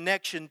in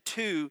connection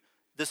to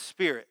the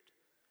Spirit.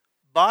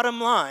 Bottom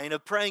line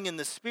of praying in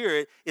the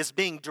Spirit is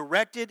being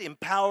directed,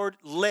 empowered,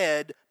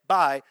 led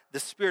by the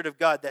Spirit of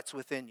God that's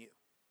within you.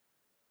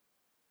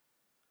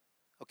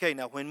 Okay,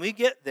 now when we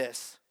get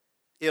this,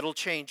 it'll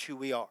change who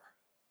we are.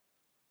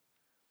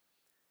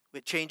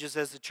 It changes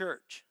as a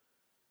church.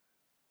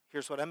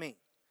 Here's what I mean.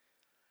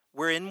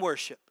 We're in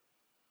worship,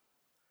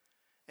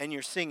 and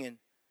you're singing,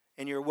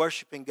 and you're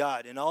worshiping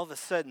God, and all of a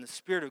sudden the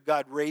Spirit of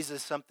God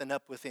raises something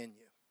up within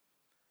you.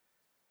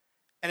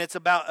 And it's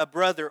about a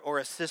brother or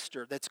a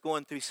sister that's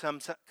going through some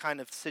kind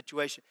of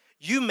situation.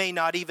 You may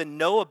not even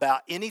know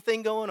about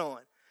anything going on,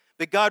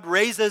 but God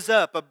raises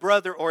up a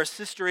brother or a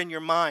sister in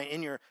your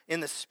mind, in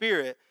the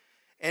Spirit,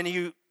 and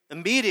you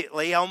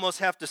immediately almost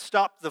have to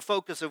stop the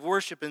focus of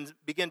worship and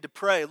begin to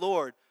pray,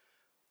 Lord,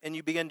 and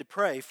you begin to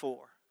pray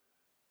for.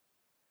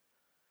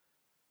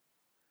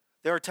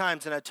 There are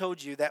times, and I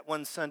told you that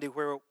one Sunday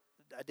where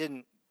I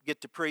didn't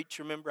get to preach.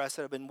 Remember, I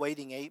said I've been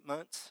waiting 8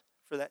 months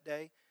for that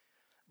day?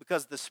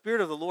 Because the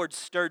Spirit of the Lord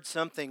stirred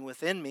something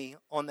within me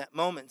on that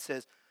moment and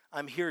says,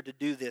 I'm here to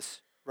do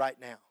this right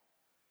now.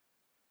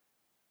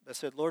 I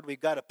said, Lord, we've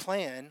got a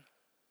plan.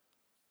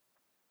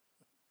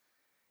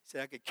 He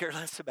said, I could care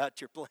less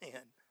about your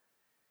plan.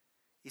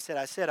 He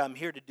said, I'm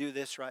here to do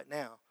this right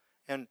now.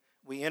 And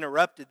we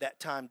interrupted that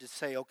time to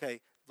say, okay,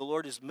 the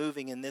Lord is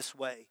moving in this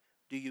way.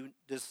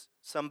 Does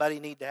somebody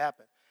need to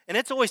happen? And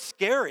it's always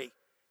scary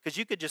because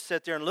you could just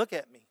sit there and look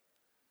at me.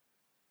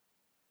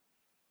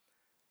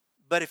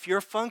 But if you're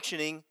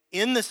functioning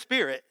in the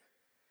Spirit,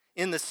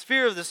 in the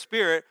sphere of the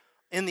Spirit,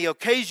 in the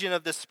occasion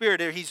of the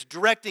Spirit, He's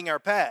directing our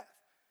path.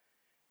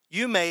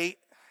 You may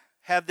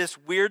have this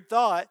weird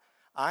thought,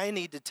 I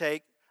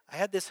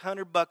had this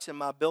 $100 in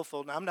my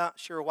billfold, and I'm not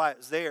sure why it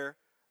was there,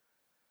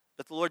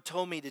 but the Lord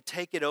told me to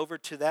take it over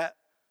to that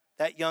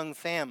young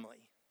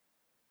family.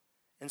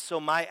 And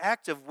so my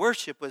act of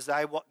worship was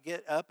I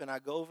get up and I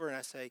go over and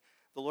I say,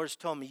 the Lord's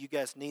told me you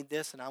guys need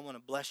this, and I want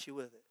to bless you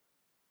with it.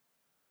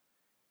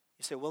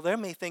 You say, well, they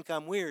may think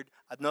I'm weird.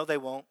 No, they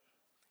won't.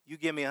 You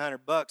give me $100,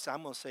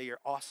 I'm going to say you're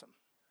awesome.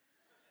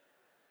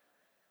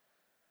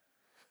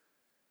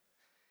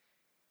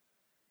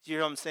 Do you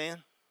know what I'm saying?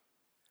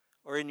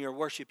 Or in your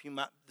worship,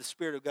 the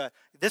Spirit of God.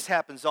 This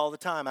happens all the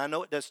time. I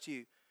know it does to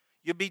you.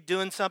 You'll be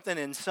doing something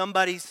and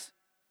somebody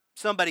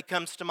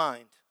comes to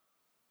mind.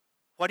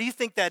 What do you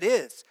think that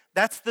is?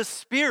 That's the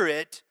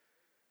Spirit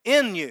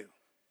in you.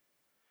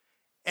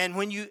 And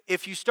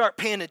if you start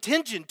paying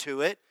attention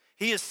to it,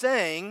 He is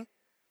saying,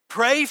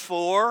 pray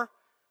for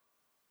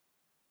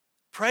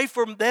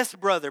this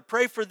brother,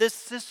 pray for this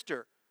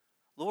sister.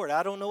 Lord,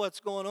 I don't know what's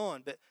going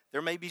on, but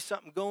there may be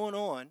something going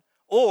on.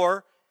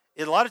 Or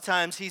a lot of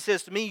times He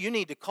says to me, you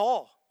need to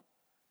call.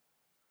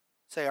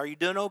 Say, are you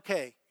doing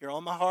okay? You're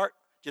on my heart,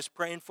 just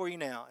praying for you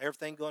now.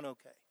 Everything going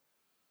okay.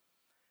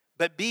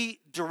 but be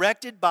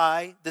directed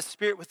by the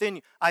Spirit within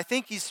you. I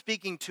think he's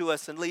speaking to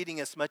us and leading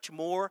us much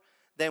more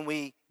than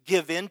we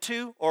give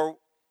into or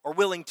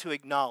willing to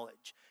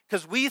acknowledge.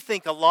 Because we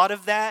think a lot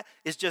of that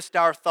is just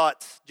our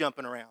thoughts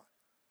jumping around.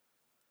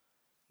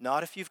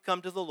 Not if you've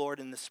come to the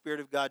Lord and the Spirit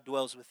of God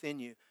dwells within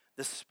you.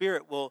 The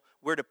Spirit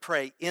we're to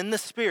pray in the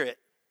Spirit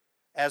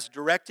as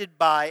directed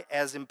by,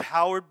 as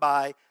empowered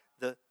by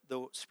the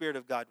Spirit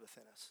of God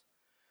within us.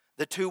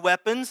 The two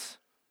weapons,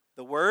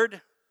 the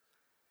Word.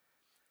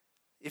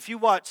 If you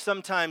watch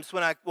sometimes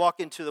when I walk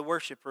into the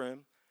worship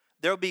room,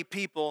 there'll be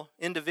people,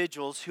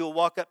 individuals, who will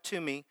walk up to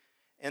me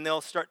and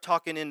they'll start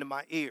talking into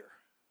my ear.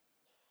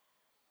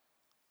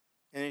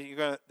 And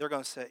you're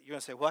going to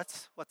say,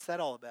 what's that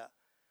all about?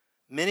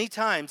 Many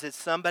times it's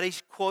somebody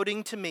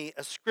quoting to me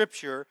a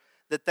scripture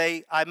that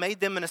I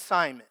made them an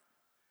assignment.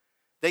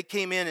 They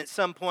came in at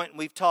some point and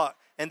we've talked,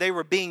 and they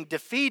were being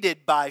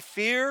defeated by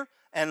fear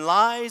and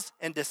lies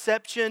and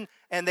deception,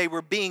 and they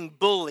were being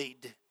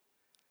bullied.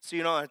 So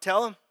you know what I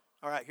tell them?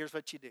 All right, here's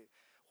what you do.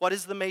 What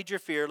is the major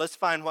fear? Let's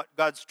find what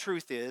God's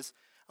truth is.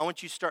 I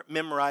want you to start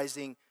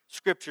memorizing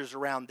scriptures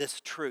around this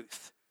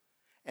truth.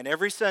 And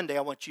every Sunday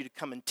I want you to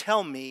come and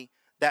tell me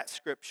that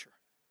scripture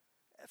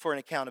for an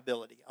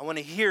accountability. I want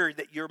to hear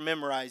that you're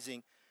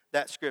memorizing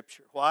that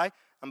scripture. Why?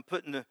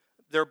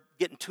 They're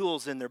getting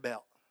tools in their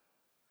belt,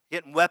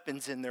 getting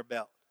weapons in their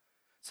belt,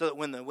 so that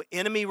when the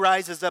enemy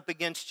rises up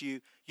against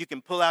you, you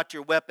can pull out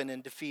your weapon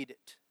and defeat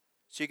it.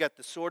 So you got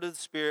the sword of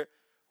the Spirit,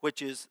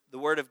 which is the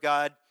Word of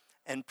God,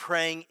 and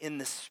praying in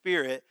the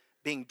Spirit,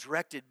 being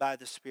directed by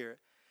the Spirit.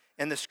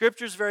 And the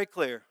scripture is very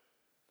clear.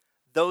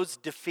 Those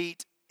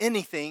defeat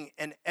anything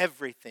and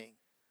everything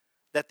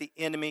that the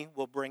enemy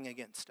will bring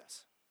against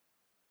us.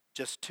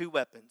 Just two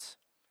weapons.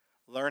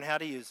 Learn how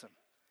to use them.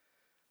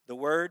 The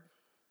Word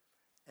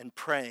and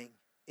praying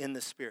in the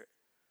Spirit.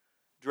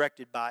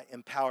 Directed by,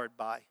 empowered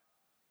by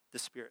the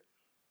Spirit.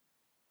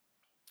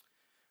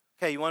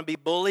 Okay, you want to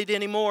be bullied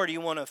anymore, or do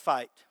you want to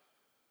fight?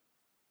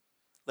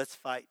 Let's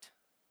fight.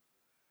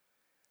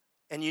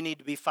 And you need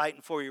to be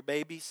fighting for your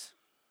babies.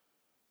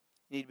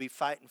 You need to be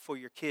fighting for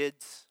your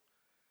kids.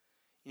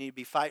 You need to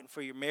be fighting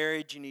for your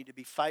marriage. You need to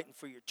be fighting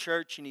for your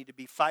church. You need to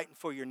be fighting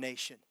for your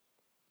nation.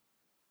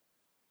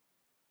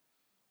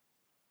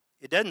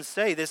 It doesn't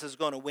say this is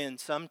going to win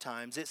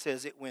sometimes. It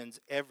says it wins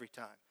every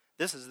time.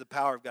 This is the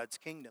power of God's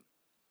kingdom.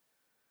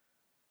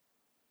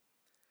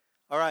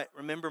 All right,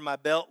 remember my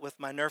belt with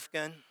my Nerf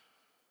gun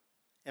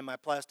and my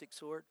plastic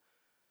sword?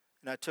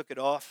 And I took it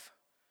off,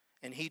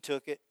 and he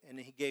took it, and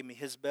he gave me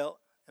his belt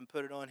and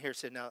put it on here.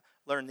 Said, now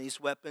learn these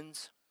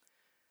weapons.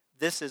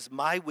 This is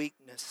my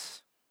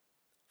weakness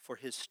for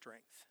his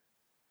strength.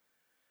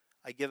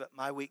 I give up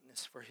my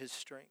weakness for his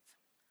strength.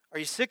 Are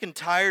you sick and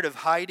tired of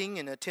hiding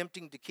and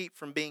attempting to keep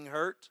from being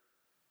hurt?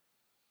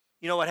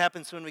 You know what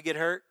happens when we get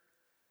hurt?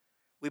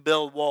 We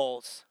build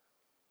walls.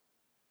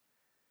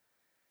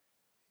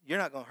 You're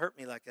not going to hurt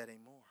me like that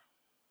anymore.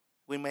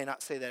 We may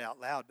not say that out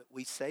loud, but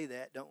we say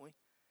that, don't we?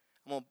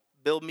 I'm going to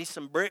build me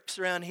some bricks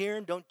around here,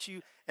 and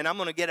I'm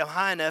going to get them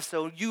high enough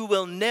so you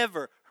will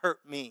never hurt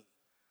me.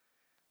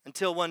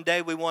 Until one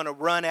day we want to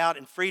run out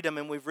in freedom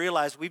and we've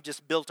realized we've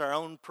just built our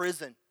own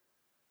prison.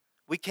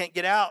 We can't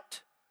get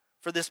out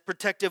for this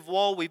protective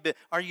wall we've built.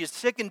 Are you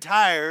sick and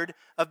tired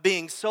of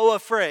being so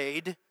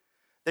afraid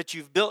that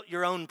you've built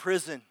your own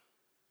prison?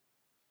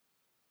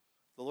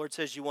 The Lord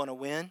says you want to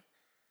win.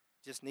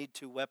 You just need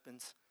two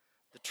weapons.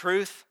 The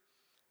truth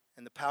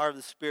and the power of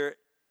the Spirit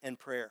and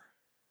prayer.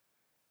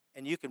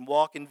 And you can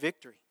walk in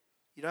victory.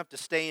 You don't have to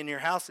stay in your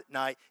house at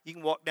night. You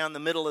can walk down the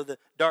middle of the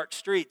dark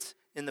streets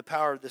in the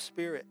power of the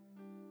Spirit.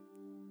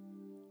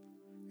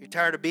 You're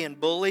tired of being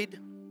bullied?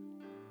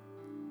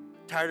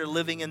 Tired of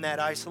living in that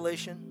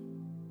isolation?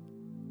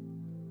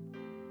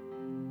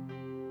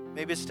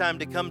 Maybe it's time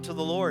to come to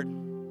the Lord.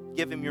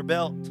 Give him your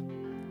belt.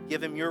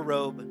 Give him your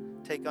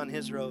robe. Take on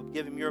his robe.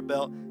 Give him your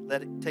belt.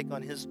 Let it take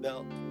on his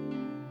belt.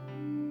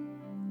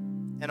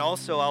 And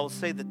also, I will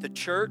say that the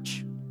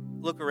church,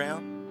 look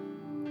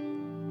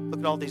around. Look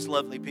at all these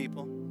lovely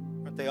people.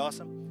 Aren't they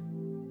awesome?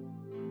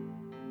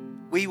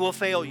 We will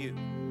fail you.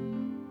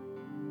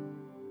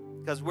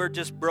 Because we're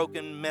just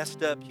broken,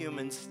 messed up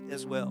humans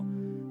as well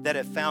that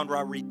have found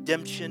our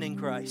redemption in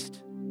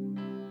Christ.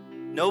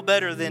 No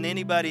better than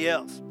anybody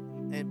else.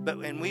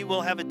 And we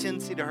will have a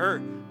tendency to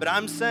hurt. But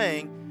I'm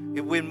saying,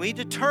 when we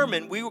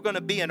determine we were going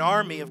to be an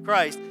army of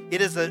Christ,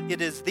 it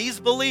is these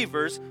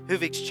believers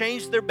who've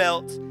exchanged their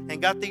belts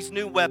and got these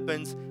new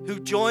weapons who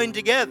join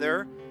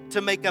together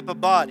to make up a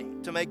body,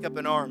 to make up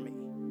an army.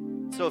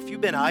 So if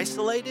you've been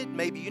isolated,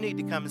 maybe you need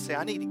to come and say,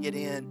 I need to get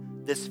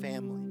in this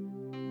family.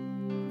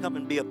 Come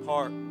and be a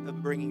part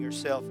of bringing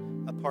yourself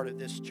a part of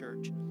this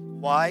church.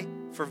 Why?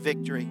 For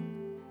victory.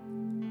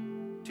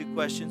 Two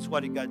questions.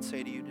 What did God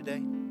say to you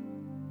today?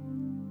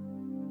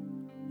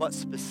 What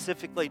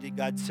specifically did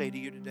God say to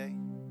you today?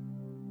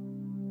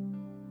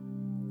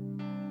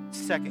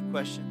 Second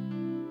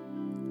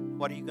question.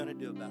 What are you going to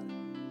do about it?